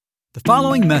The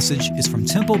following message is from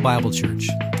Temple Bible Church.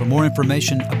 For more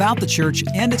information about the church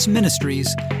and its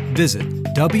ministries, visit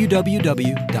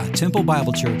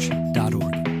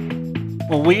www.templebiblechurch.org.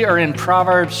 Well, we are in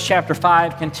Proverbs chapter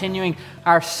 5, continuing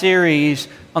our series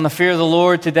on the fear of the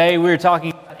Lord. Today we're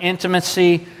talking about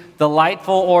intimacy,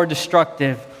 delightful or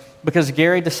destructive. Because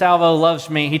Gary DeSalvo loves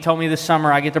me, he told me this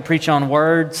summer I get to preach on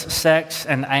words, sex,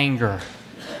 and anger.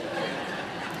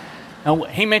 Now,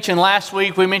 he mentioned last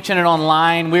week, we mentioned it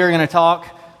online, we are going to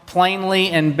talk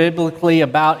plainly and biblically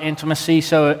about intimacy.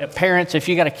 So parents, if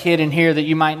you got a kid in here that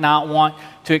you might not want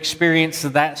to experience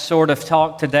that sort of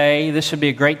talk today, this would be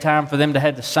a great time for them to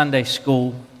head to Sunday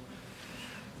school.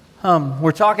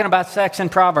 We're talking about sex in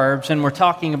Proverbs, and we're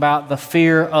talking about the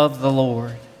fear of the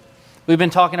Lord. We've been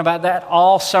talking about that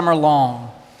all summer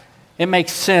long. It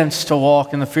makes sense to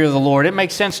walk in the fear of the Lord. It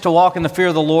makes sense to walk in the fear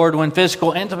of the Lord when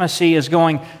physical intimacy is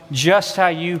going just how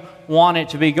you want it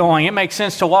to be going. It makes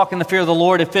sense to walk in the fear of the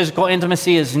Lord if physical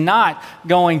intimacy is not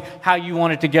going how you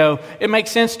want it to go. It makes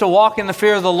sense to walk in the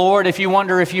fear of the Lord if you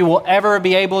wonder if you will ever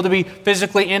be able to be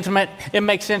physically intimate. It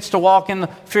makes sense to walk in the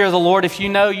fear of the Lord if you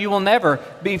know you will never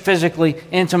be physically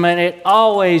intimate. It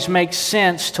always makes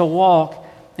sense to walk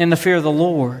in the fear of the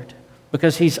Lord,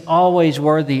 because He's always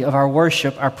worthy of our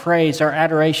worship, our praise, our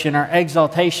adoration, our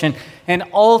exaltation. And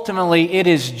ultimately, it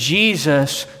is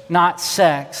Jesus, not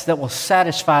sex, that will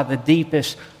satisfy the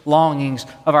deepest longings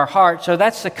of our heart. So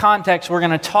that's the context we're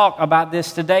going to talk about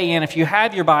this today. And if you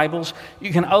have your Bibles,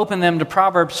 you can open them to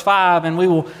Proverbs 5, and we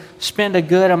will spend a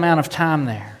good amount of time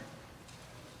there.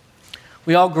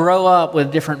 We all grow up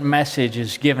with different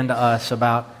messages given to us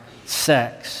about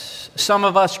sex. Some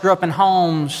of us grew up in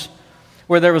homes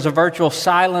where there was a virtual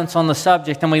silence on the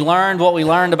subject, and we learned what we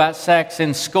learned about sex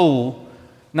in school,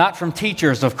 not from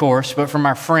teachers, of course, but from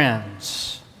our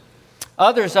friends.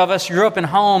 Others of us grew up in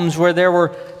homes where there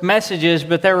were messages,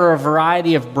 but there were a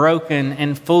variety of broken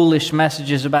and foolish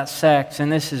messages about sex,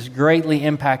 and this has greatly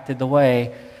impacted the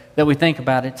way that we think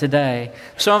about it today.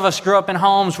 Some of us grew up in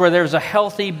homes where there was a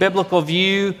healthy biblical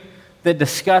view that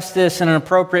discussed this in an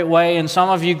appropriate way, and some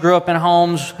of you grew up in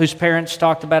homes whose parents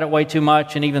talked about it way too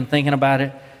much, and even thinking about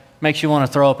it makes you want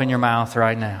to throw up in your mouth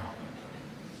right now.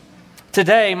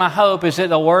 Today, my hope is that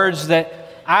the words that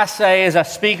I say as I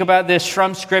speak about this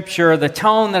from Scripture, the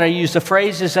tone that I use, the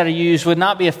phrases that I use would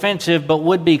not be offensive, but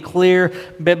would be clear,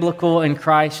 biblical, and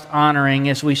Christ-honoring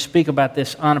as we speak about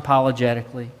this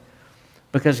unapologetically.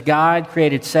 Because God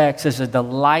created sex as a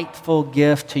delightful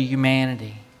gift to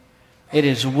humanity. It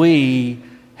is we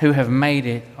who have made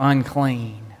it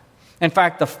unclean. In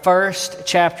fact, the first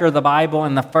chapter of the Bible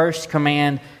and the first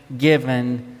command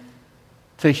given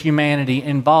to humanity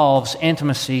involves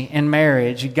intimacy and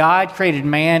marriage. God created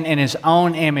man in His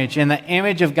own image. In the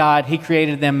image of God, He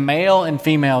created them male and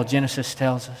female, Genesis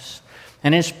tells us.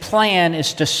 And His plan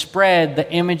is to spread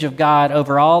the image of God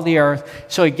over all the earth.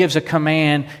 So He gives a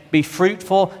command, be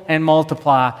fruitful and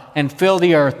multiply and fill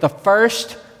the earth. The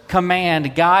first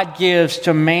command God gives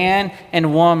to man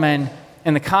and woman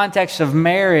in the context of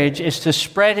marriage is to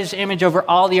spread His image over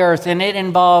all the earth, and it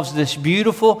involves this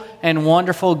beautiful and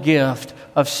wonderful gift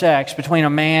of sex between a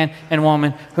man and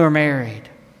woman who are married.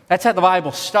 That's how the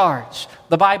Bible starts.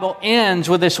 The Bible ends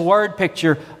with this word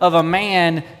picture of a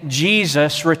man,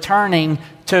 Jesus, returning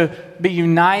to be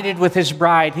united with His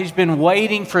bride. He's been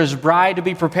waiting for His bride to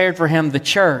be prepared for Him, the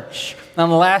church. Now,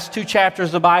 the last two chapters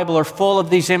of the Bible are full of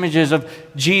these images of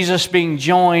Jesus being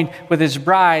joined with His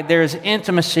bride. There is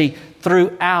intimacy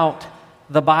throughout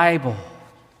the Bible.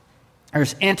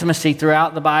 There's intimacy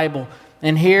throughout the Bible.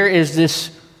 And here is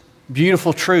this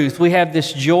beautiful truth. We have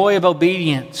this joy of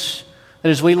obedience that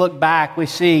as we look back, we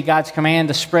see God's command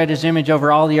to spread His image over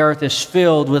all the earth is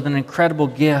filled with an incredible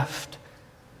gift.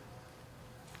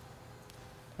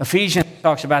 Ephesians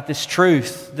talks about this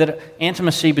truth, that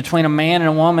intimacy between a man and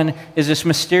a woman is this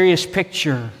mysterious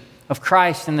picture of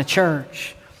Christ and the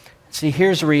church. See,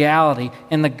 here's the reality.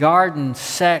 In the garden,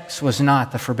 sex was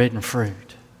not the forbidden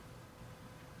fruit.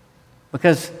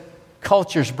 Because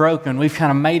culture's broken, we've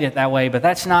kind of made it that way, but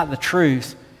that's not the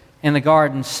truth. In the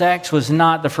garden, sex was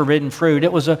not the forbidden fruit.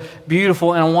 It was a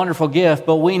beautiful and a wonderful gift,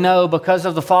 but we know because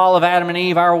of the fall of Adam and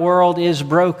Eve, our world is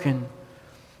broken.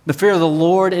 The fear of the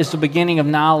Lord is the beginning of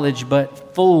knowledge,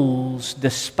 but fools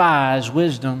despise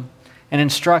wisdom and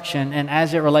instruction. And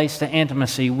as it relates to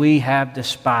intimacy, we have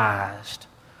despised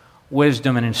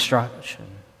wisdom and instruction.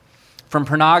 From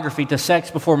pornography to sex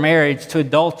before marriage, to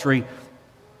adultery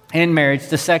in marriage,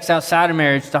 to sex outside of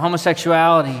marriage, to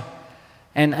homosexuality,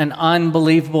 and an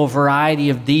unbelievable variety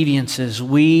of deviances,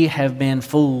 we have been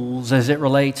fools as it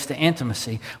relates to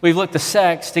intimacy. We've looked to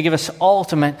sex to give us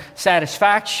ultimate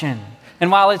satisfaction.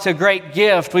 And while it's a great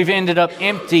gift, we've ended up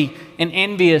empty and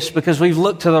envious because we've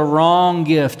looked to the wrong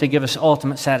gift to give us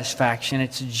ultimate satisfaction.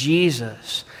 It's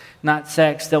Jesus, not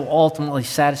sex, that will ultimately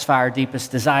satisfy our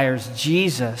deepest desires.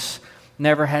 Jesus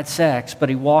never had sex, but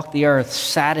he walked the earth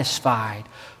satisfied,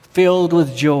 filled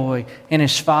with joy. In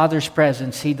his Father's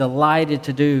presence, he delighted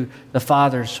to do the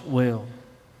Father's will.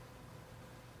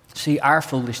 See, our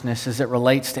foolishness as it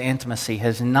relates to intimacy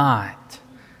has not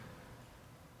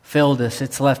filled us.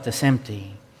 It's left us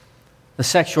empty. The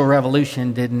sexual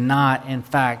revolution did not, in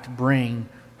fact, bring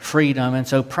freedom. And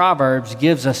so Proverbs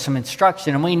gives us some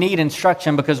instruction, and we need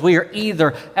instruction because we are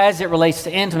either, as it relates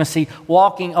to intimacy,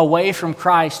 walking away from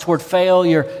Christ toward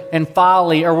failure and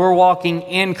folly, or we're walking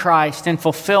in Christ in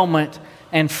fulfillment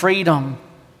and freedom.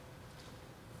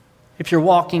 If you're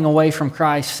walking away from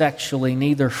Christ sexually,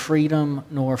 neither freedom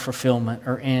nor fulfillment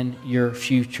are in your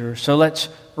future. So let's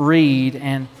read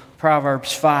in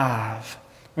Proverbs 5.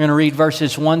 We're going to read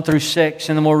verses 1 through 6,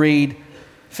 and then we'll read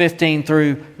 15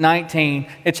 through 19.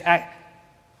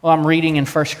 I'm reading in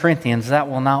 1 Corinthians. That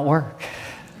will not work.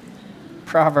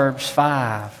 Proverbs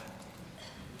 5.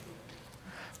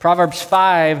 Proverbs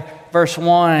 5, verse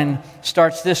 1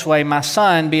 starts this way. My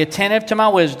son, be attentive to my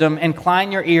wisdom,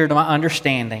 incline your ear to my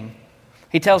understanding.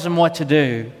 He tells him what to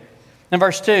do. In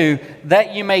verse 2,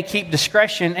 that you may keep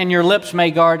discretion and your lips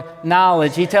may guard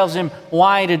knowledge. He tells him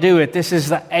why to do it. This is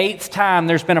the 8th time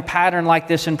there's been a pattern like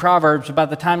this in Proverbs. About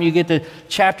the time you get to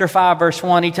chapter 5, verse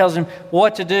 1, he tells him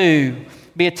what to do.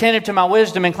 Be attentive to my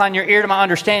wisdom, incline your ear to my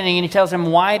understanding. And he tells him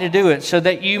why to do it, so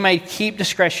that you may keep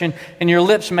discretion and your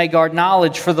lips may guard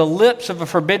knowledge. For the lips of a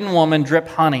forbidden woman drip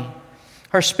honey.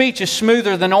 Her speech is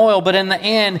smoother than oil, but in the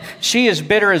end, she is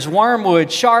bitter as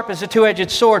wormwood, sharp as a two-edged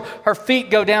sword. Her feet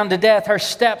go down to death. Her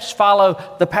steps follow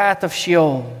the path of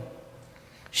Sheol.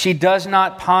 She does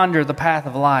not ponder the path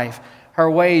of life. Her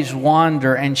ways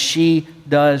wander, and she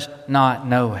does not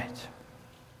know it.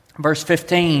 Verse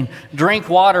 15, drink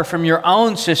water from your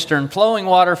own cistern, flowing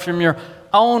water from your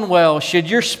own well. Should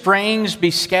your springs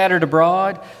be scattered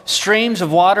abroad, streams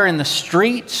of water in the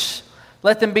streets?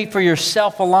 Let them be for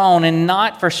yourself alone and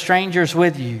not for strangers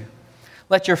with you.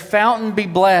 Let your fountain be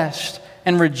blessed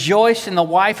and rejoice in the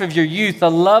wife of your youth, a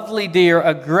lovely deer,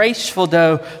 a graceful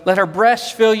doe. Let her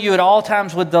breasts fill you at all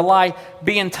times with delight.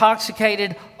 Be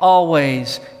intoxicated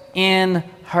always in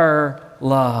her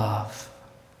love.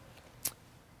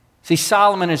 See,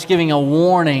 Solomon is giving a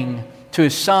warning to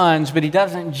his sons, but he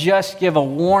doesn't just give a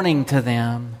warning to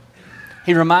them.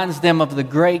 He reminds them of the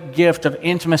great gift of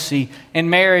intimacy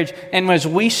in marriage. And as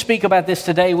we speak about this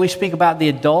today, we speak about the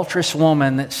adulterous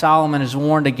woman that Solomon is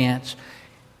warned against.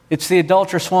 It's the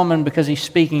adulterous woman because he's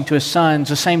speaking to his sons.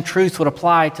 The same truth would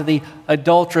apply to the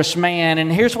adulterous man.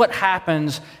 And here's what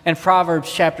happens in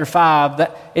Proverbs chapter 5.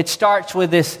 That it starts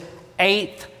with this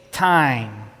 8th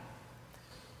time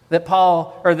that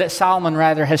Solomon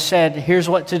has said, here's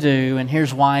what to do and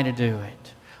here's why to do it.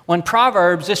 When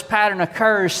Proverbs, this pattern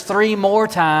occurs 3 more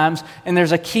times, and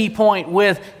there's a key point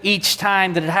with each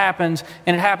time that it happens,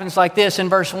 and it happens like this. In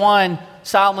verse 1,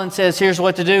 Solomon says, here's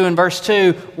what to do. In verse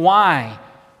 2, why?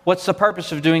 What's the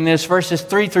purpose of doing this? Verses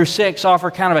 3 through 6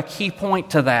 offer kind of a key point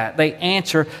to that. They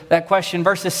answer that question.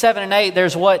 Verses 7 and 8,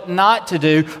 there's what not to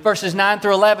do. Verses 9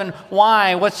 through 11,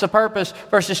 why? What's the purpose?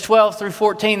 Verses 12 through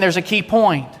 14, there's a key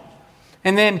point.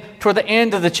 And then toward the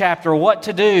end of the chapter, what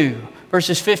to do?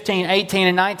 Verses 15, 18,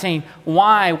 and 19,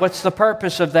 why? What's the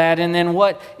purpose of that? And then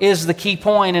what is the key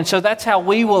point? And so that's how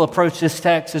we will approach this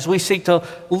text as we seek to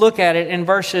look at it in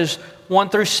verses 1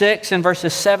 through 6, in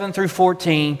verses 7 through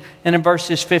 14, and in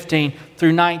verses 15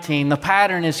 through 19. The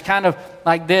pattern is kind of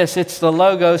like this. It's the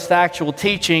logos, the actual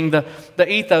teaching, the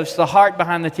ethos, the heart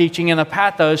behind the teaching, and the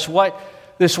pathos, what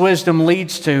this wisdom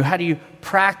leads to. How do you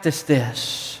practice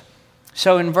this?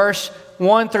 So in verses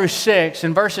 1 through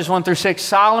 6,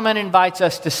 Solomon invites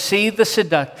us to see the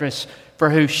seductress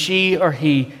for who she or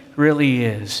he really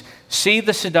is. See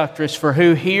the seductress for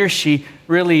who he or she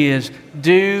really is.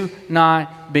 Do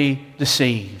not be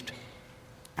deceived.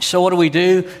 So what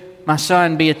do? My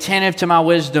son, be attentive to my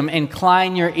wisdom.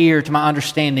 Incline your ear to my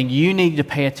understanding. You need to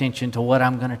pay attention to what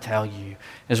I'm going to tell you,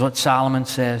 is what Solomon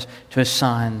says to his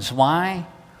sons. Why?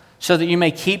 So that you may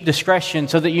keep discretion,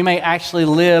 so that you may actually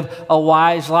live a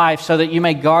wise life, so that you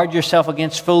may guard yourself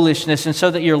against foolishness, and so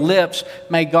that your lips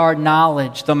may guard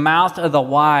knowledge. The mouth of the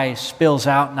wise spills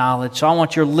out knowledge. So I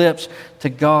want your lips to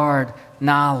guard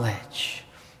knowledge.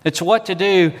 It's what to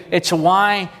do. It's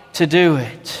why to do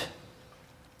it.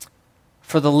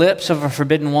 For the lips of a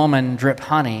forbidden woman drip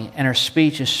honey, and her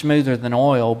speech is smoother than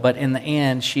oil, but in the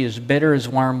end she is bitter as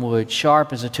wormwood,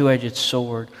 sharp as a two-edged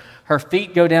sword. Her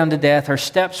feet go down to death. Her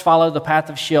steps follow the path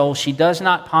of Sheol. She does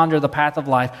not ponder the path of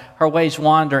life. Her ways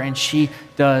wander, and she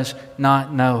does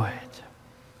not know it.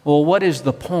 Well, what is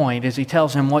the point as he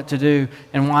tells him what to do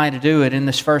and why to do it in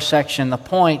this first section? The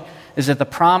point is that the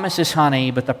promise is honey,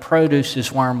 but the produce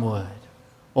is wormwood.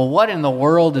 Well, what in the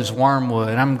world is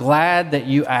wormwood? I'm glad that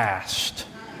you asked.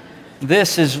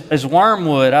 This is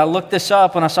wormwood. I looked this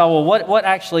up and I saw, well, what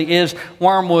actually is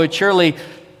wormwood? Surely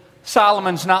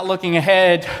Solomon's not looking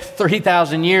ahead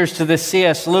 3,000 years to this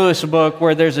C.S. Lewis book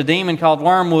where there's a demon called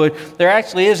wormwood. There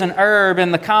actually is an herb,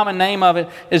 and the common name of it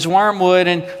is wormwood,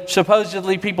 and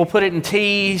supposedly people put it in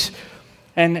teas,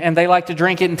 and they like to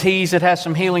drink it in teas that has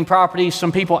some healing properties.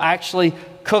 Some people actually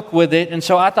cook with it, and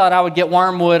so I thought I would get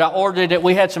wormwood. I ordered it.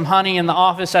 We had some honey in the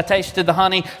office. I tasted the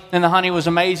honey, and the honey was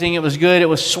amazing. It was good. It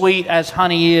was sweet as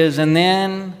honey is, and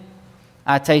then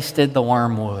I tasted the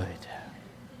wormwood.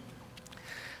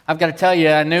 I've got to tell you,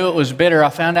 I knew it was bitter. I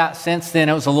found out since then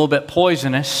it was a little bit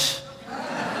poisonous.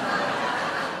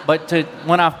 But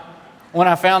when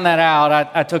I found that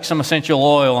out, I took some essential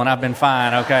oil and I've been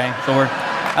fine, okay? So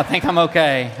I think I'm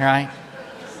okay, right?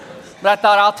 But I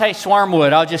thought I'll taste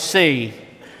wormwood. I'll just see.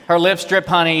 Her lips drip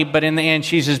honey, but in the end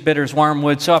she's as bitter as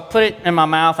wormwood. So I put it in my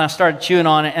mouth and I started chewing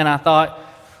on it, and I thought,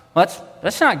 well,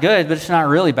 that's not good, but it's not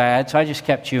really bad. So I just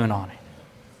kept chewing on it.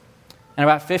 And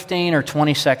about 15 or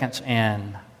 20 seconds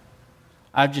in,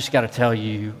 I've just got to tell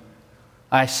you,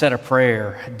 I said a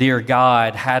prayer. Dear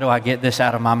God, how do I get this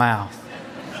out of my mouth?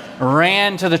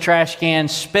 Ran to the trash can,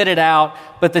 spit it out,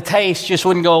 but the taste just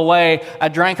wouldn't go away. I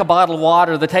drank a bottle of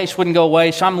water. The taste wouldn't go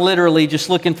away. So I'm literally just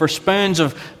looking for spoons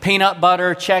of peanut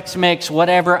butter, Chex Mix,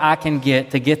 whatever I can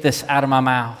get to get this out of my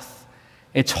mouth.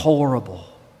 It's horrible.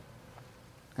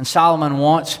 And Solomon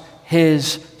wants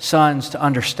his sons to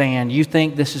understand, you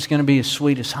think this is going to be as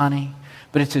sweet as honey?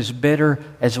 But it's as bitter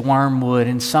as wormwood,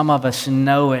 and some of us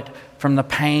know it from the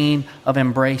pain of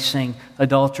embracing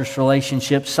adulterous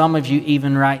relationships. Some of you,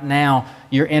 even right now,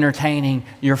 you're entertaining,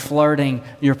 you're flirting,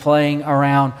 you're playing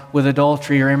around with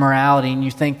adultery or immorality, and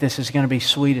you think this is going to be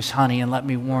sweet as honey. And let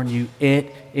me warn you,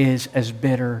 it is as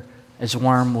bitter as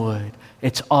wormwood.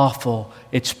 It's awful.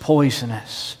 It's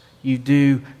poisonous. You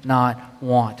do not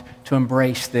want to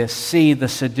embrace this. See the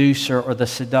seducer or the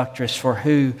seductress for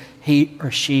who he or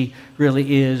she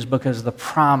really is, because the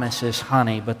promise is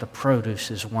honey, but the produce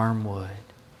is wormwood.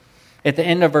 At the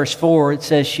end of verse 4, it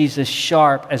says she's as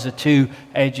sharp as a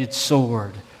two-edged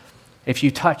sword. If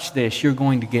you touch this, you're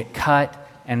going to get cut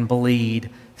and bleed.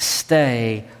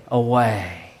 Stay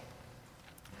away.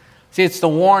 See, it's the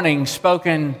warning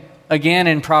spoken again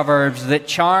in Proverbs that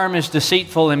charm is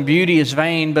deceitful and beauty is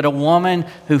vain, but a woman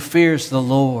who fears the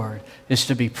Lord is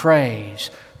to be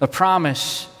praised. The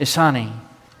promise is honey,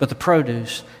 but the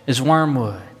produce is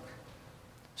wormwood.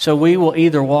 So we will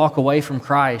either walk away from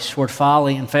Christ toward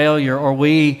folly and failure, or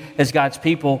we, as God's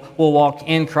people, will walk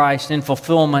in Christ in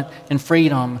fulfillment and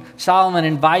freedom. Solomon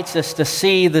invites us to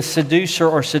see the seducer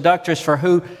or seductress for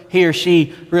who he or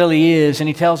she really is, and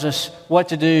he tells us what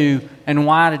to do and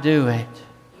why to do it,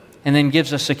 and then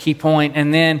gives us a key point.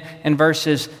 And then in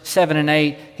verses 7 and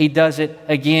 8, he does it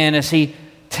again as he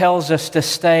tells us to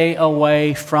stay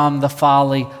away from the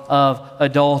folly of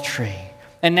adultery.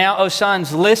 And now, O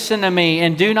sons, listen to me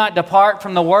and do not depart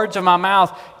from the words of my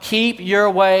mouth. Keep your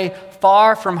way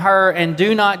far from her and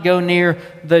do not go near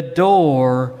the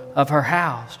door of her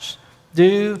house.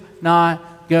 Do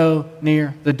not go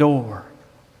near the door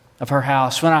of her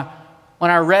house. When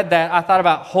I read that, I thought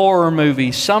about horror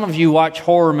movies. Some of you watch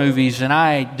horror movies, and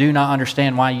I do not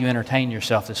understand why you entertain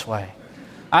yourself this way.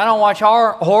 I don't watch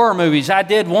horror movies. I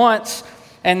did once,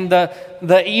 and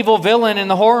the evil villain in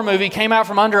the horror movie came out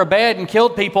from under a bed and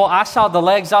killed people. I saw the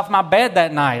legs off my bed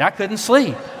that night. I couldn't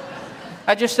sleep.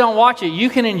 I just don't watch it. You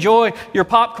can enjoy your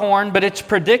popcorn, but it's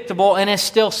predictable and it's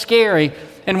still scary.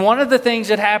 And one of the things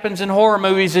that happens in horror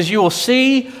movies is you will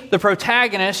see the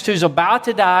protagonist who's about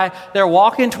to die. They're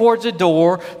walking towards a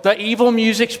door. The evil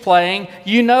music's playing.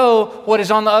 You know what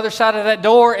is on the other side of that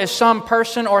door is some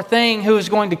person or thing who is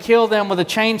going to kill them with a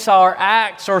chainsaw or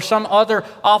axe or some other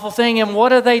awful thing. And what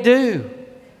do?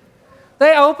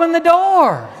 They open the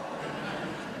door.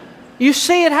 You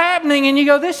see it happening and you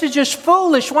go, this is just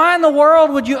foolish. Why in the world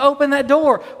would you open that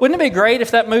door? Wouldn't it be great if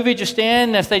that movie just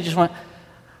ended, if they just went,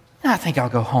 I think I'll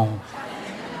go home.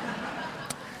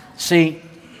 See,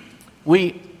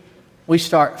 we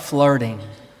start flirting.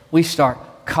 We start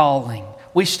calling.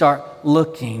 We start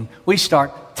looking. We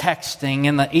start texting,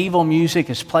 and the evil music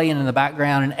is playing in the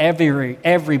background, and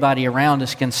everybody around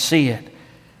us can see it.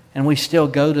 And we still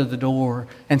go to the door.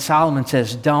 And Solomon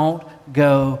says, don't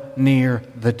go near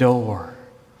the door.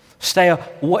 Stay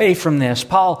away from this.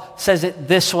 Paul says it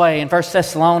this way in 1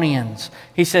 Thessalonians.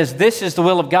 He says, this is the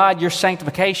will of God, your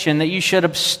sanctification, that you should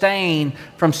abstain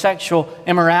from sexual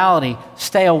immorality.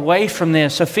 Stay away from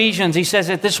this. Ephesians, he says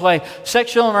it this way,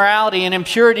 sexual immorality and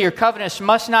impurity or covetous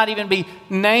must not even be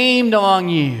named among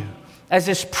you, as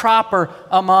is proper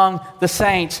among the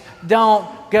saints. Don't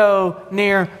go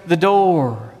near the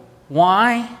door.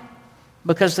 Why?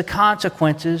 Because the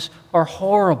consequences are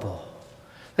horrible.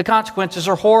 The consequences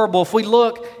are horrible. If we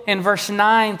look in verse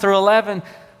 9 through 11,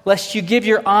 lest you give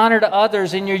your honor to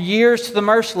others and your years to the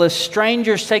merciless,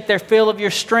 strangers take their fill of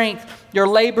your strength, your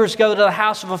labors go to the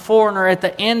house of a foreigner, at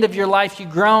the end of your life you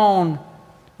groan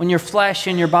when your flesh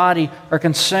and your body are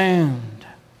consumed.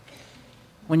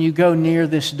 When you go near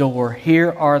this door,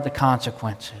 here are the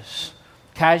consequences.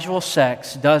 Casual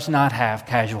sex does not have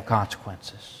casual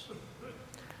consequences.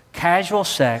 Casual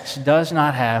sex does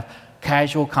not have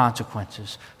casual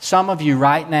consequences. Some of you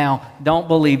right now don't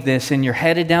believe this, and you're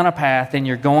headed down a path and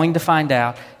you're going to find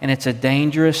out, and it's a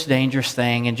dangerous, dangerous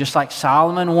thing. And just like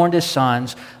Solomon warned his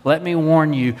sons, let me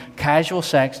warn you, casual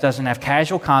sex doesn't have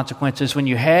casual consequences. When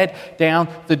you head down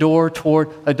the door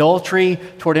toward adultery,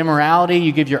 toward immorality,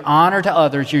 you give your honor to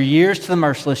others, your years to the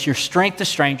merciless, your strength to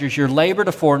strangers, your labor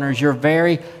to foreigners, your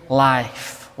very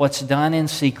life. What's done in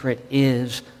secret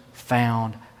is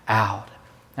found out.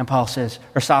 And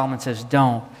Solomon says,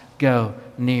 don't go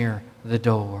near the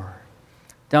door.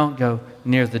 Don't go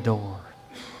near the door.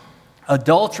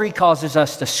 Adultery causes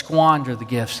us to squander the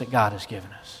gifts that God has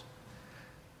given us.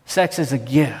 Sex is a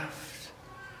gift.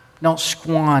 Don't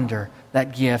squander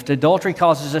that gift. Adultery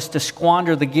causes us to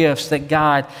squander the gifts that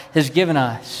God has given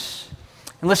us.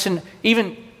 And listen,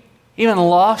 even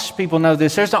lost people know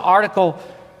this. There's an article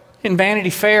in Vanity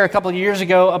Fair a couple of years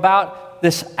ago about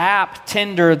this app,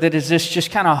 Tinder, that is this just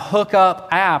kind of hookup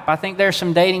app. I think there's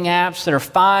some dating apps that are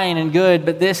fine and good,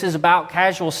 but this is about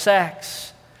casual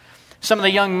sex. Some of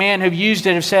the young men who've used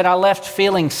it have said, I left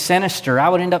feeling sinister. I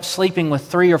would end up sleeping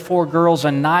with 3 or 4 girls a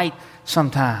night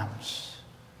sometimes.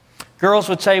 Girls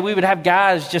would say we would have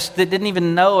guys just that didn't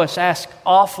even know us ask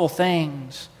awful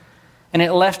things. And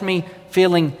it left me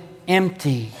feeling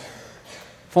empty.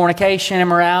 Fornication,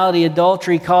 immorality,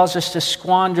 adultery cause us to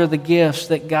squander the gifts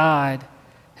that God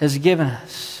has given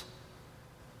us.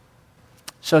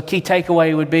 So a key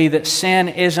takeaway would be that sin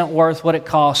isn't worth what it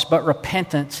costs, but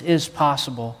repentance is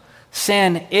possible.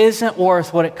 Sin isn't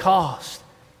worth what it costs.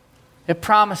 It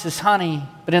promises honey,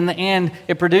 but in the end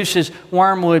it produces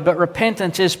wormwood, but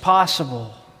repentance is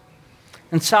possible.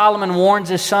 And Solomon warns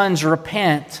his sons,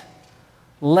 repent,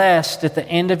 lest at the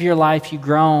end of your life you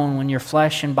groan when your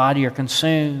flesh and body are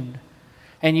consumed.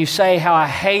 And you say, how I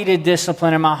hated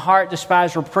discipline and my heart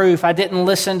despised reproof. I didn't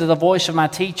listen to the voice of my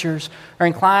teachers or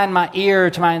incline my ear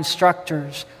to my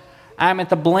instructors. I'm at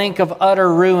the blink of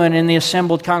utter ruin in the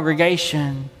assembled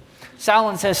congregation.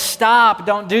 Solomon says, stop,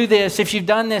 don't do this. If you've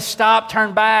done this, stop,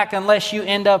 turn back, unless you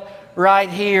end up right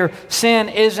here. Sin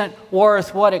isn't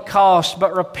worth what it costs,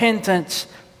 but repentance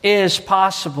is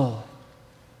possible.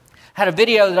 I had a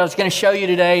video that I was going to show you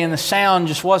today, and the sound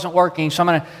just wasn't working, so I'm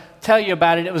going to tell you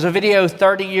about it. It was a video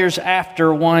 30 years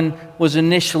after one was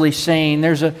initially seen.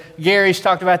 Gary's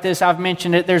talked about this, I've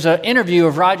mentioned it. There's an interview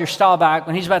of Roger Staubach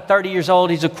when he's about 30 years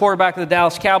old. He's a quarterback of the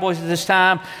Dallas Cowboys at this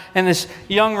time, and this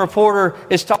young reporter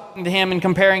is talking to him and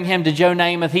comparing him to Joe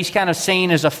Namath. He's kind of seen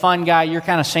as a fun guy, you're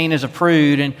kind of seen as a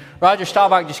prude, and Roger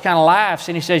Staubach just kind of laughs,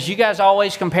 and he says, you guys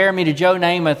always compare me to Joe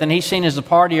Namath, and he's seen as a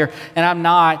partier, and I'm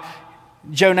not.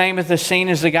 Joe Namath is seen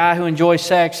as the guy who enjoys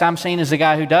sex. I'm seen as the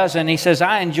guy who doesn't. He says,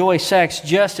 I enjoy sex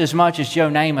just as much as Joe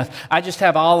Namath. I just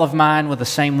have all of mine with the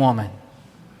same woman.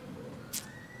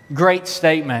 Great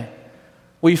statement.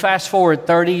 Well, you fast forward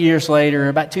 30 years later,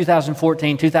 about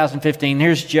 2014, 2015,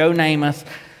 here's Joe Namath,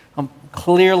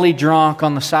 clearly drunk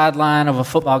on the sideline of a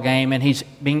football game, and he's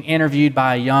being interviewed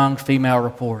by a young female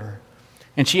reporter.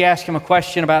 And she asks him a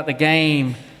question about the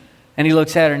game, and he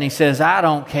looks at her and he says, I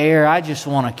don't care, I just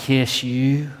want to kiss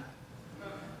you.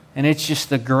 And it's just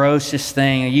the grossest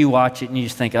thing. You watch it and you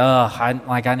just think,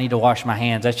 I need to wash my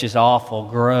hands. That's just awful,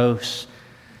 gross.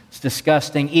 It's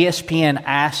disgusting. ESPN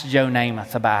asked Joe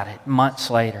Namath about it months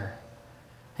later.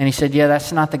 And he said, yeah,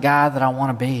 that's not the guy that I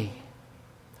want to be.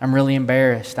 I'm really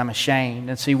embarrassed. I'm ashamed.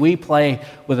 And see, we play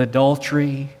with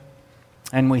adultery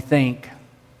and we think,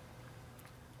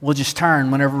 we'll just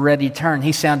turn whenever we're ready to turn.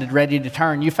 He sounded ready to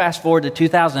turn. You fast forward to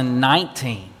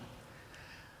 2019,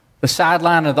 the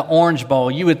sideline of the Orange Bowl.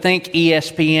 You would think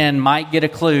ESPN might get a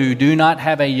clue. Do not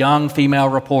have a young female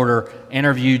reporter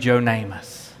interview Joe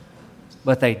Namath.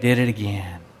 But they did it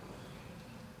again.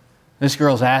 This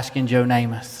girl's asking Joe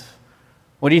Namath,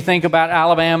 what do you think about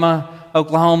Alabama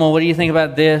Oklahoma, what do you think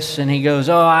about this? And he goes,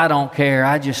 oh, I don't care.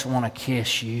 I just want to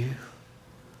kiss you.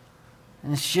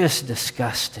 And it's just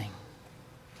disgusting.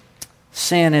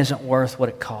 Sin isn't worth what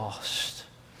it costs.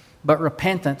 But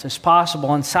repentance is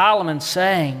possible. And Solomon's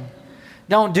saying,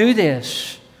 don't do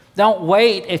this. Don't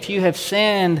wait if you have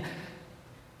sinned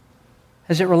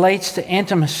as it relates to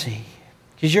intimacy.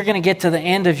 Because you're going to get to the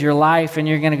end of your life and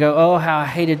you're going to go, oh, how I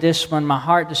hated this one. My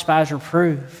heart despised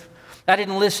reproof. I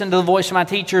didn't listen to the voice of my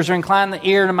teachers or incline the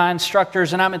ear to my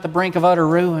instructors, and I'm at the brink of utter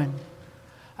ruin.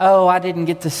 Oh, I didn't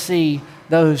get to see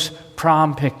those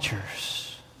prom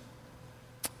pictures.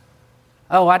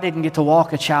 Oh, I didn't get to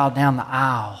walk a child down the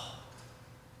aisle.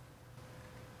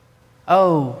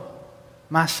 Oh,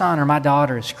 my son or my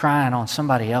daughter is crying on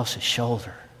somebody else's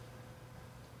shoulder.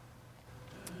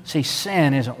 See,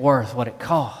 sin isn't worth what it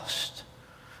costs.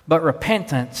 But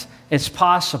repentance is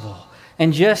possible.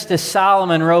 And just as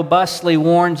Solomon robustly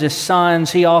warns his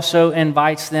sons, he also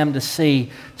invites them to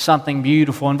see something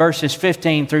beautiful. In verses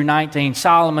 15 through 19,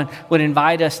 Solomon would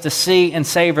invite us to see and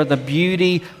savor the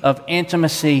beauty of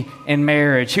intimacy in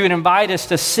marriage. He would invite us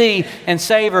to see and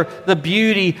savor the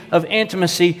beauty of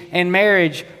intimacy in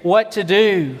marriage. What to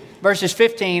do? Verses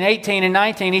 15, 18, and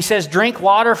 19, he says, drink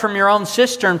water from your own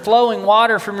cistern, flowing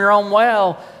water from your own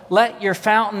well. Let your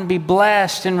fountain be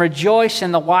blessed and rejoice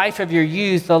in the wife of your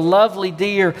youth, a lovely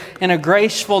deer and a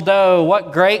graceful doe.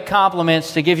 What great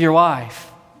compliments to give your wife.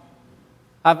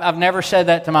 I've never said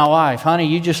that to my wife. Honey,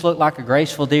 you just look like a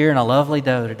graceful deer and a lovely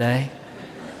doe today.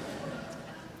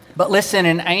 But listen,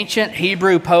 in ancient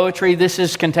Hebrew poetry, this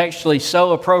is contextually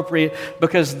so appropriate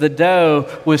because the doe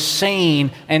was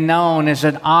seen and known as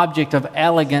an object of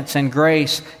elegance and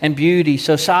grace and beauty.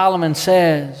 So Solomon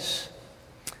says,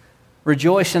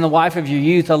 rejoice in the wife of your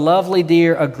youth, a lovely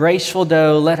deer, a graceful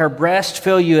doe. Let her breast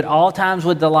fill you at all times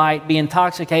with delight. Be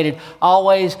intoxicated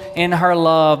always in her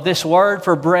love. This word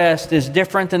for breast is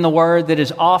different than the word that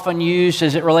is often used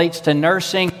as it relates to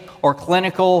nursing or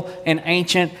clinical in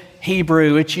ancient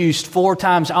Hebrew. It's used 4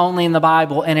 times only in the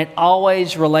Bible, and it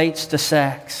always relates to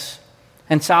sex.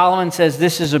 And Solomon says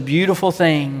this is a beautiful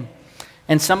thing.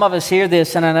 And some of us hear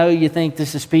this, and I know you think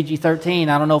this is PG-13.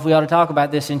 I don't know if we ought to talk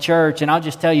about this in church. And I'll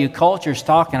just tell you, culture's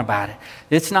talking about it.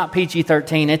 It's not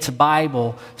PG-13, it's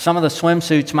Bible. Some of the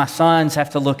swimsuits my sons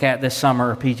have to look at this summer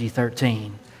are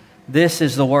PG-13. This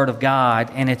is the Word of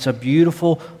God, and it's a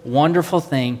beautiful, wonderful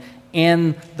thing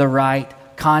in the right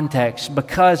context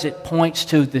because it points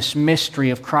to this mystery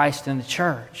of Christ and the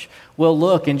church. We'll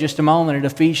look in just a moment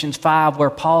at Ephesians 5 where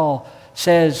Paul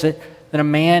says that a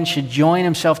man should join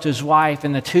himself to his wife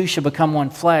and the two should become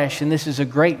one flesh. And this is a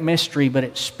great mystery, but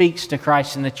it speaks to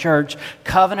Christ and the church.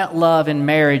 Covenant love in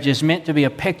marriage is meant to be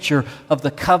a picture of the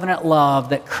covenant love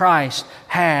that Christ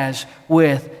has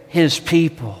with his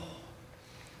people.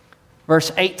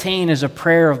 Verse 18 is a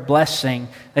prayer of blessing.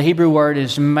 The Hebrew word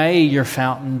is, may your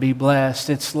fountain be blessed.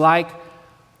 It's like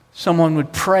someone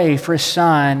would pray for his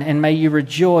son, and may you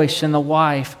rejoice in the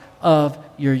wife of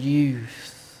your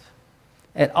youth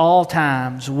at all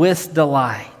times with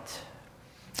delight.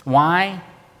 Why?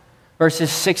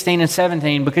 Verses 16 and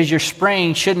 17, because your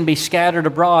springs shouldn't be scattered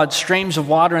abroad, streams of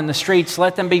water in the streets.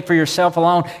 Let them be for yourself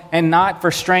alone and not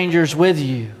for strangers with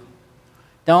you.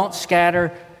 Don't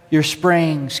scatter your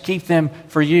springs. Keep them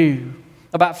for you.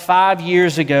 About 5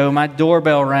 years ago, my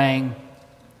doorbell rang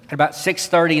at about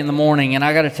 6:30 in the morning, and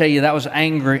I got to tell you, I was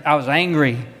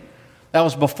angry. That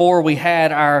was before we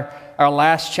had our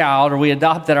last child, or we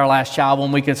adopted our last child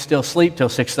when we could still sleep till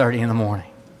 6:30 in the morning.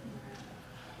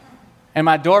 And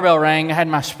my doorbell rang. I had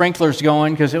my sprinklers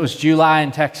going because it was July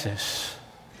in Texas.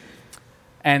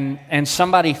 And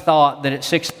somebody thought that at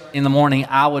 6:30 in the morning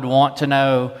I would want to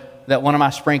know that one of my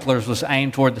sprinklers was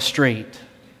aimed toward the street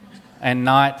and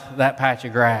not that patch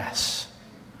of grass.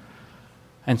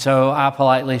 And so I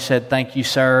politely said, thank you,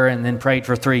 sir, and then prayed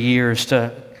for 3 years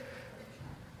to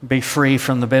be free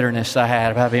from the bitterness I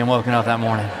had about being woken up that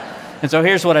morning. And so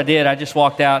here's what I did. I just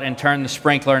walked out and turned the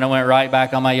sprinkler, and I went right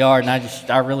back on my yard, and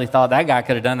I really thought that guy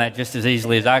could have done that just as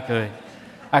easily as I could.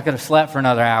 I could have slept for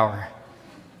another hour.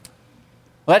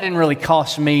 Well, that didn't really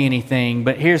cost me anything,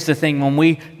 but here's the thing. When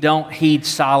we don't heed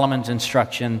Solomon's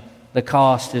instruction, the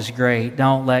cost is great.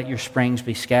 Don't let your springs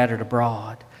be scattered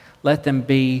abroad. Let them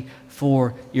be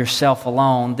for yourself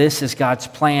alone. This is God's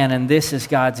plan, and this is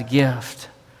God's gift.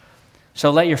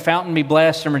 So let your fountain be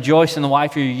blessed and rejoice in the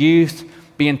wife of your youth.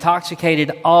 Be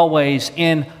intoxicated always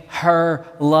in her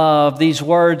love. These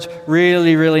words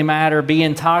really, really matter. Be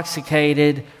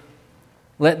intoxicated.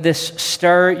 Let this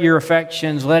stir your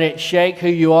affections. Let it shake who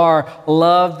you are.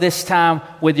 Love this time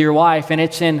with your wife, and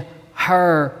it's in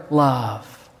her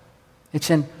love. It's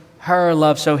in her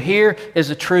love. So here is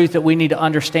a truth that we need to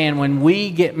understand. When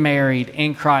we get married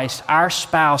in Christ, our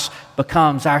spouse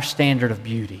becomes our standard of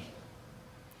beauty.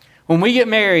 When we get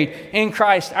married in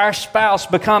Christ, our spouse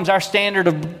becomes our standard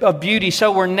of beauty.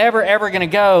 So we're never, ever going to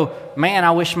go, man,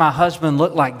 I wish my husband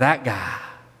looked like that guy.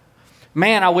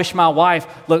 Man, I wish my wife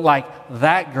looked like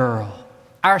that girl.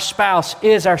 Our spouse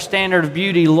is our standard of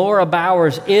beauty. Laura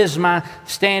Bowers is my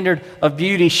standard of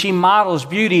beauty. She models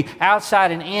beauty outside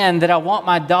and in that I want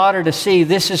my daughter to see.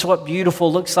 This is what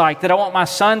beautiful looks like. That I want my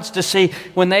sons to see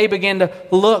when they begin to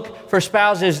look for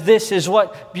spouses. This is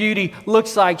what beauty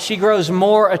looks like. She grows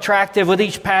more attractive with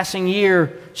each passing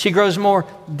year. She grows more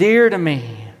dear to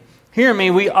me. Hear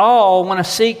me, we all want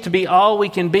to seek to be all we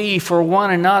can be for one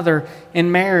another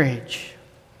in marriage.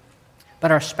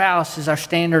 But our spouse is our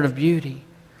standard of beauty.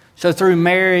 So through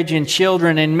marriage and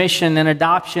children and mission and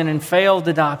adoption and failed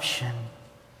adoption,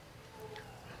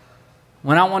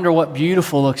 when I wonder what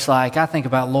beautiful looks like, I think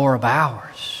about Laura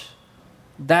Bowers.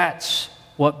 That's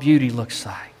what beauty looks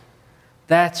like.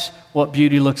 That's what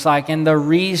beauty looks like. And the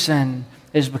reason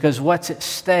is because what's at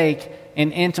stake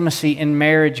in intimacy in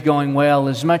marriage going well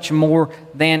is much more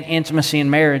than intimacy in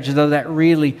marriage, though that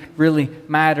really, really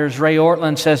matters. Ray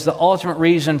Ortlund says the ultimate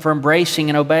reason for embracing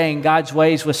and obeying God's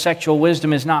ways with sexual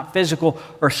wisdom is not physical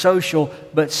or social,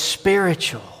 but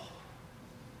spiritual.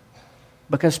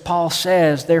 Because Paul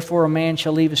says, therefore a man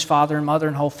shall leave his father and mother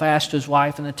and hold fast to his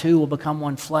wife, and the two will become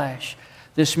one flesh.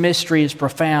 This mystery is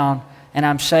profound, and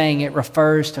I'm saying it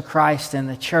refers to Christ and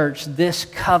the church. This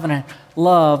covenant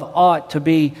love ought to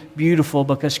be beautiful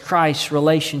because Christ's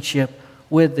relationship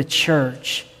with the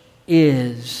church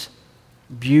is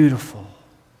beautiful.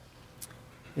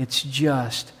 It's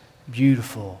just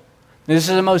beautiful. This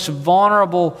is the most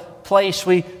vulnerable place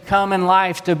we come in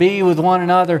life, to be with one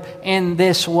another in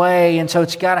this way. And so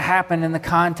it's got to happen in the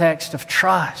context of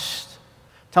trust.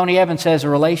 Tony Evans says a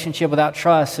relationship without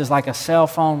trust is like a cell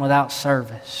phone without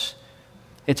service.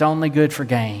 It's only good for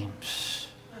games.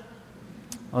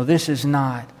 Well, this is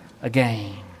not a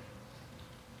game.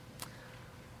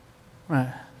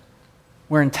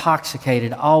 We're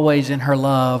intoxicated always in her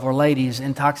love, or ladies,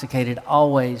 intoxicated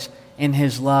always in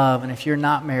his love. And if you're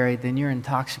not married, then you're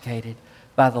intoxicated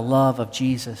by the love of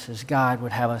Jesus as God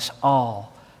would have us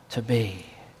all to be.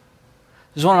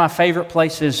 This is one of my favorite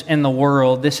places in the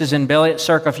world. This is in Belyat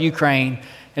Cirkov, Ukraine,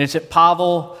 and it's at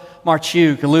Pavel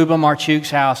Marchuk, Luba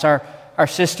Marchuk's house, our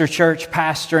sister church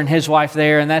pastor and his wife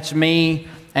there, and that's me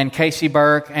and Casey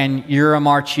Burke and Yura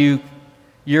Marchuk.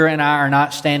 Yura and I are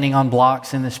not standing on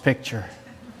blocks in this picture.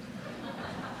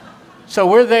 So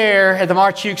we're there at the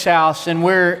Marchuk's house, and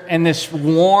we're in this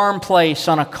warm place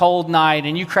on a cold night,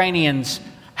 and Ukrainians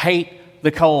hate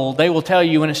the cold. They will tell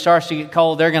you when it starts to get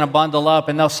cold, they're going to bundle up,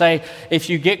 and they'll say, if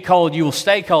you get cold, you will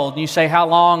stay cold. And you say, how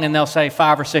long? And they'll say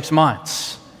 5 or 6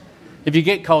 months. If you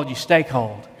get cold, you stay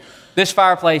cold. This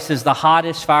fireplace is the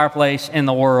hottest fireplace in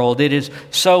the world. It is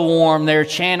so warm. There are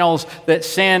channels that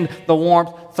send the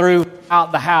warmth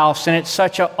throughout the house, and it's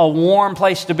such a warm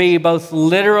place to be, both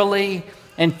literally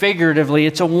and figuratively.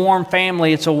 It's a warm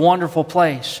family. It's a wonderful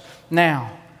place.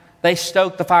 Now, they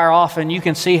stoke the fire off, and you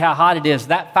can see how hot it is.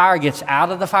 That fire gets out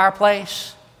of the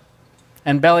fireplace,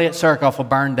 and Belyat Cirkov will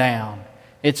burn down.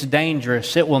 It's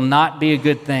dangerous. It will not be a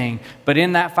good thing. But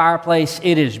in that fireplace,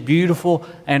 it is beautiful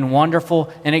and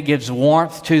wonderful, and it gives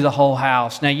warmth to the whole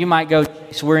house. Now, you might go,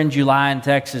 so we're in July in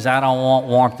Texas. I don't want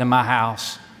warmth in my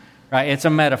house. Right? It's a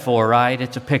metaphor, right?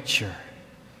 It's a picture.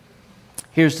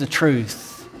 Here's the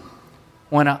truth.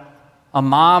 When a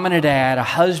mom and a dad, a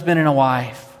husband and a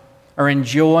wife, are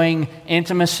enjoying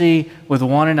intimacy with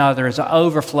one another as an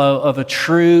overflow of a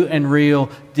true and real,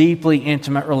 deeply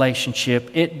intimate relationship,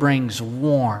 it brings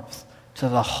warmth to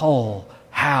the whole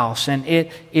house, and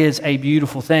it is a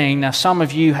beautiful thing. Now, some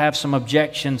of you have some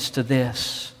objections to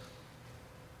this.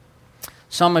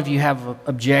 Some of you have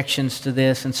objections to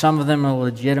this, and some of them are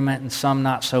legitimate and some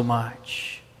not so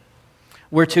much.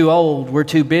 We're too old, we're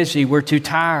too busy, we're too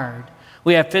tired.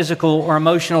 We have physical or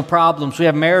emotional problems. We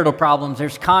have marital problems.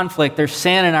 There's conflict. There's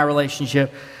sin in our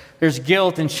relationship. There's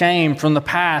guilt and shame from the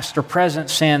past or present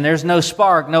sin. There's no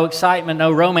spark, no excitement,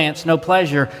 no romance, no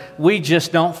pleasure. We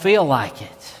just don't feel like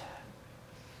it.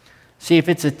 See, if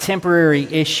it's a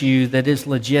temporary issue that is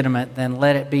legitimate, then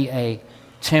let it be a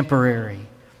temporary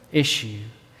issue.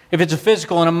 If it's a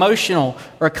physical and emotional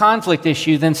or a conflict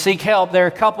issue, then seek help. There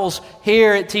are couples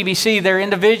here at TBC. There are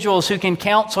individuals who can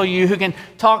counsel you, who can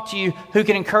talk to you, who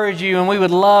can encourage you, and we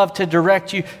would love to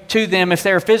direct you to them. If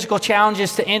there are physical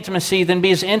challenges to intimacy, then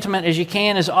be as intimate as you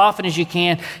can, as often as you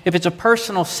can. If it's a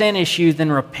personal sin issue,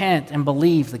 then repent and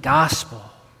believe the gospel.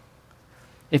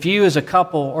 If you as a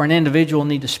couple or an individual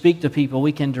need to speak to people,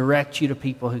 we can direct you to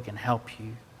people who can help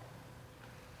you.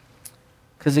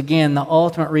 Because again, the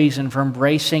ultimate reason for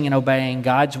embracing and obeying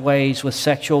God's ways with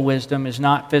sexual wisdom is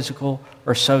not physical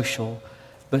or social,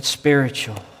 but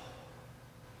spiritual.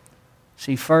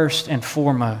 See, first and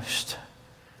foremost,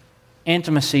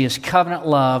 intimacy is covenant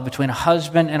love between a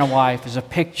husband and a wife is a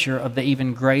picture of the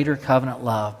even greater covenant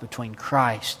love between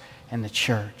Christ and the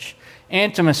church.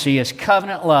 Intimacy is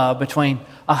covenant love between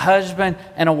a husband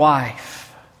and a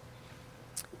wife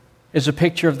is a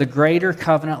picture of the greater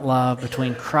covenant love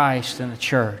between Christ and the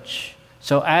church.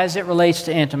 So as it relates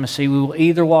to intimacy, we will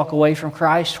either walk away from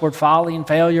Christ toward folly and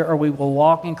failure, or we will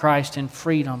walk in Christ in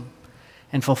freedom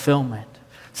and fulfillment.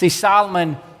 See,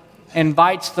 Solomon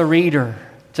invites the reader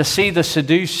to see the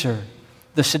seducer,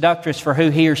 the seductress for who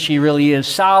he or she really is.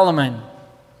 Solomon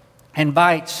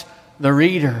invites the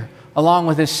reader, along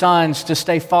with his sons, to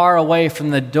stay far away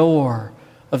from the door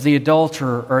of the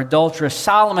adulterer or adulteress.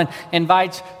 Solomon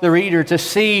invites the reader to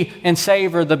see and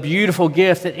savor the beautiful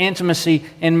gift that intimacy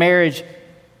in marriage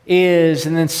is.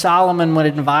 And then Solomon would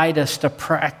invite us to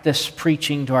practice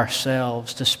preaching to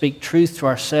ourselves, to speak truth to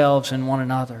ourselves and one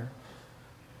another.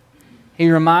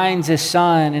 He reminds his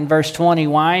son in verse 20,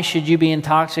 why should you be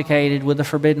intoxicated with a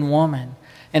forbidden woman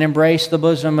and embrace the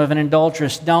bosom of an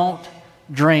adulteress? Don't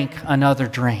drink another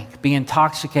drink. Be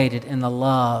intoxicated in the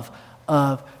love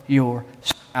of your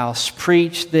spouse.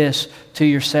 Preach this to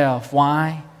yourself.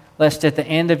 Why? Lest at the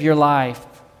end of your life,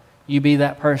 you be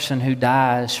that person who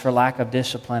dies for lack of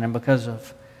discipline and because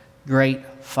of great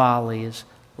folly is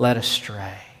led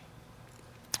astray.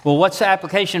 Well, what's the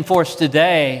application for us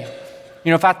today?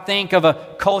 You know, if I think of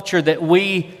a culture that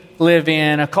we live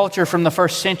in, a culture from the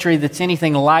first century that's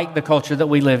anything like the culture that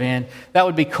we live in, that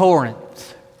would be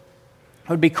Corinth. It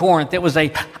would be Corinth. It was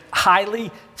a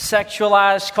highly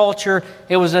sexualized culture.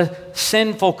 It was a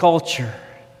sinful culture.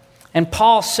 And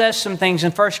Paul says some things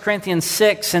in 1 Corinthians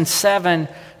 6 and 7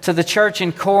 to the church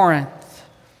in Corinth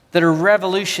that are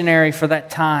revolutionary for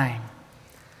that time.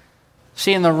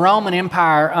 See, in the Roman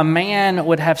Empire, a man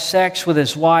would have sex with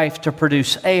his wife to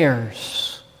produce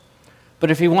heirs. But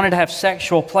if he wanted to have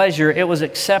sexual pleasure, it was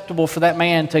acceptable for that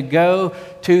man to go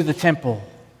to the temple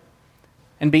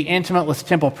and be intimate with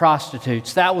temple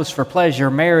prostitutes. That was for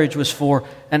pleasure. Marriage was for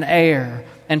an heir.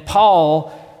 And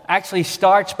Paul actually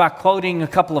starts by quoting a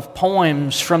couple of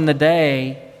poems from the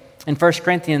day in 1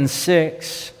 Corinthians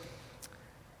 6.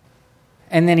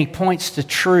 And then he points to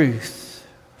truth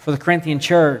for the Corinthian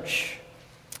church.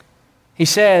 He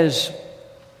says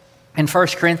in 1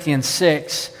 Corinthians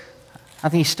 6, I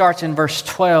think he starts in verse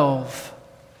 12.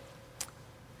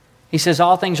 He says,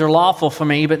 all things are lawful for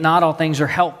me, but not all things are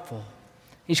helpful.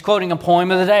 He's quoting a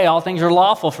poem of the day. All things are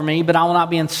lawful for me, but I will not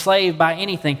be enslaved by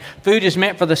anything. Food is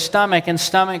meant for the stomach and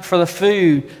stomach for the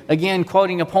food. Again,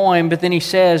 quoting a poem, but then he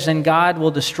says, and God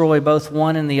will destroy both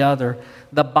one and the other.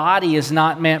 The body is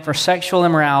not meant for sexual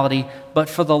immorality, but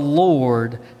for the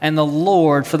Lord, and the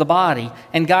Lord for the body.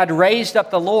 And God raised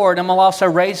up the Lord and will also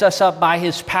raise us up by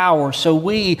His power so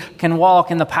we can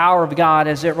walk in the power of God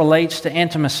as it relates to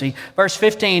intimacy. Verse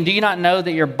 15, do you not know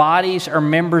that your bodies are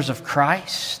members of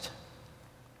Christ?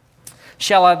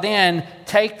 Shall I then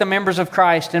take the members of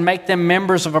Christ and make them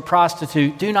members of a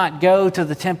prostitute? Do not go to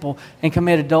the temple and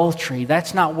commit adultery.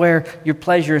 That's not where your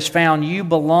pleasure is found. You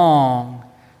belong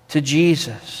to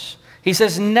Jesus. He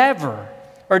says, never.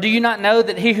 Or do you not know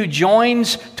that he who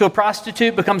joins to a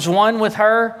prostitute becomes one with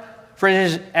her? For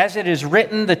as it is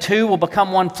written, the two will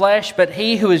become one flesh, but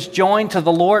he who is joined to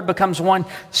the Lord becomes one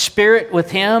spirit with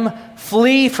him.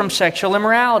 Flee from sexual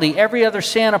immorality. Every other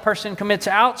sin a person commits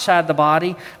outside the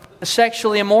body, a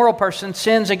sexually immoral person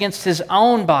sins against his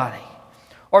own body.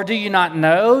 Or do you not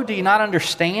know, do you not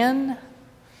understand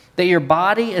that your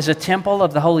body is a temple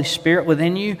of the Holy Spirit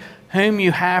within you, whom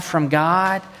you have from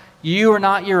God? You are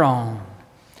not your own.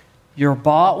 You're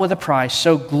bought with a price,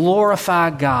 so glorify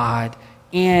God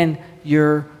in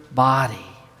your body.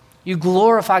 You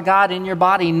glorify God in your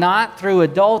body, not through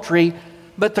adultery,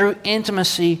 but through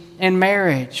intimacy in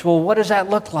marriage. Well, what does that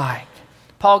look like?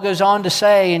 Paul goes on to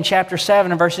say in chapter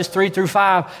 7 and verses 3 through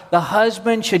 5, the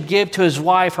husband should give to his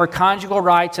wife her conjugal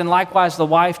rights and likewise the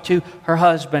wife to her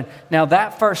husband. Now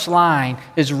that first line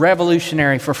is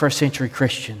revolutionary for first century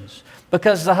Christians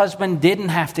because the husband didn't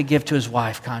have to give to his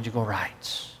wife conjugal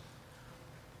rights.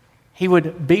 He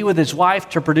would be with his wife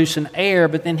to produce an heir,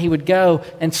 but then he would go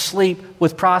and sleep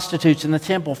with prostitutes in the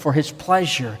temple for his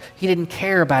pleasure. He didn't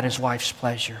care about his wife's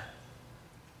pleasure.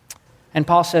 And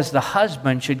Paul says the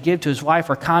husband should give to his wife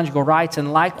her conjugal rights,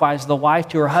 and likewise the wife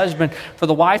to her husband. For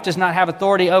the wife does not have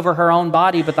authority over her own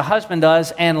body, but the husband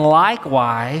does. And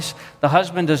likewise, the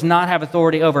husband does not have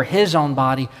authority over his own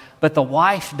body, but the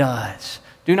wife does.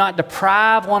 Do not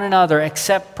deprive one another,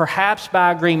 except perhaps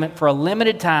by agreement for a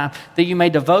limited time, that you may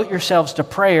devote yourselves to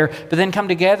prayer, but then come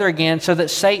together again, so that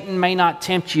Satan may not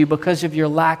tempt you because of your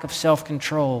lack of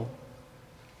self-control.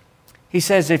 He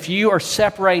says if you are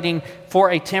separating for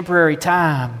a temporary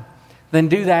time, then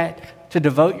do that to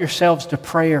devote yourselves to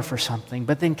prayer for something,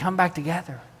 but then come back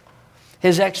together.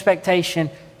 His expectation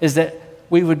is that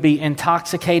we would be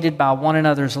intoxicated by one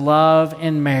another's love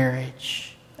in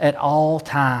marriage at all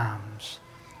times.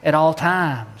 At all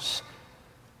times.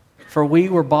 For we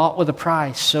were bought with a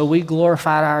price, so we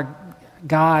glorified our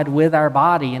God with our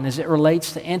body. And as it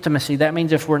relates to intimacy, that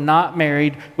means if we're not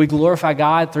married, we glorify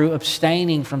God through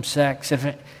abstaining from sex.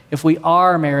 If we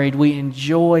are married, we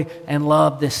enjoy and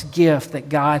love this gift that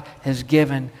God has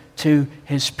given to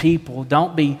His people.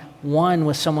 Don't be one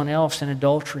with someone else in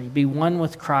adultery. Be one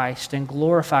with Christ and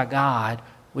glorify God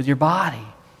with your body.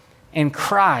 In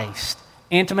Christ,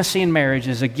 intimacy in marriage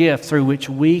is a gift through which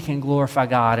we can glorify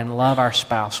God and love our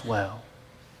spouse well.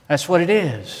 That's what it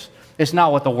is. It's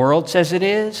not what the world says it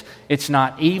is. It's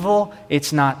not evil.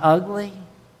 It's not ugly.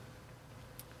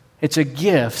 It's a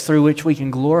gift through which we can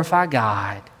glorify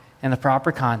God in the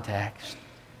proper context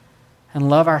and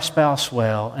love our spouse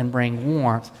well and bring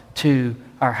warmth to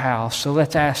our house. So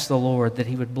let's ask the Lord that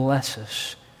He would bless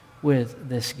us with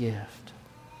this gift.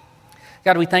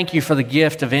 God, we thank You for the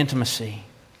gift of intimacy.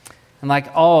 And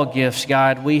like all gifts,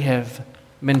 God, we have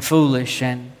been foolish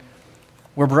and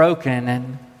we're broken,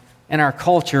 and in our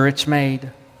culture it's made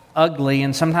ugly,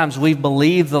 and sometimes we've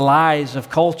believed the lies of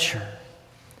culture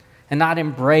and not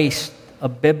embraced a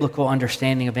biblical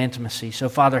understanding of intimacy. So,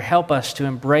 Father, help us to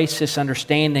embrace this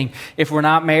understanding if we're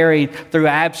not married, through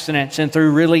abstinence and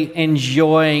through really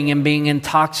enjoying and being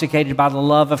intoxicated by the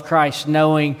love of Christ,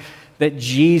 knowing that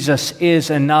Jesus is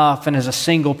enough. And as a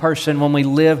single person, when we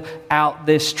live out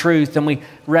this truth and we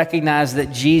recognize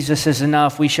that Jesus is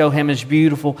enough, we show Him as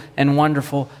beautiful and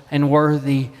wonderful and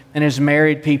worthy. And as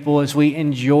married people, as we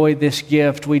enjoy this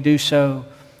gift, we do so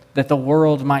that the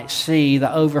world might see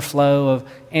the overflow of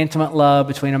intimate love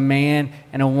between a man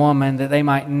and a woman, that they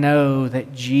might know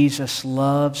that Jesus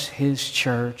loves His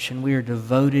church and we are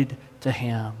devoted to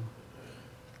Him.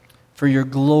 For Your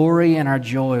glory and our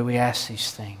joy, we ask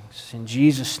these things. In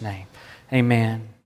Jesus' name, amen.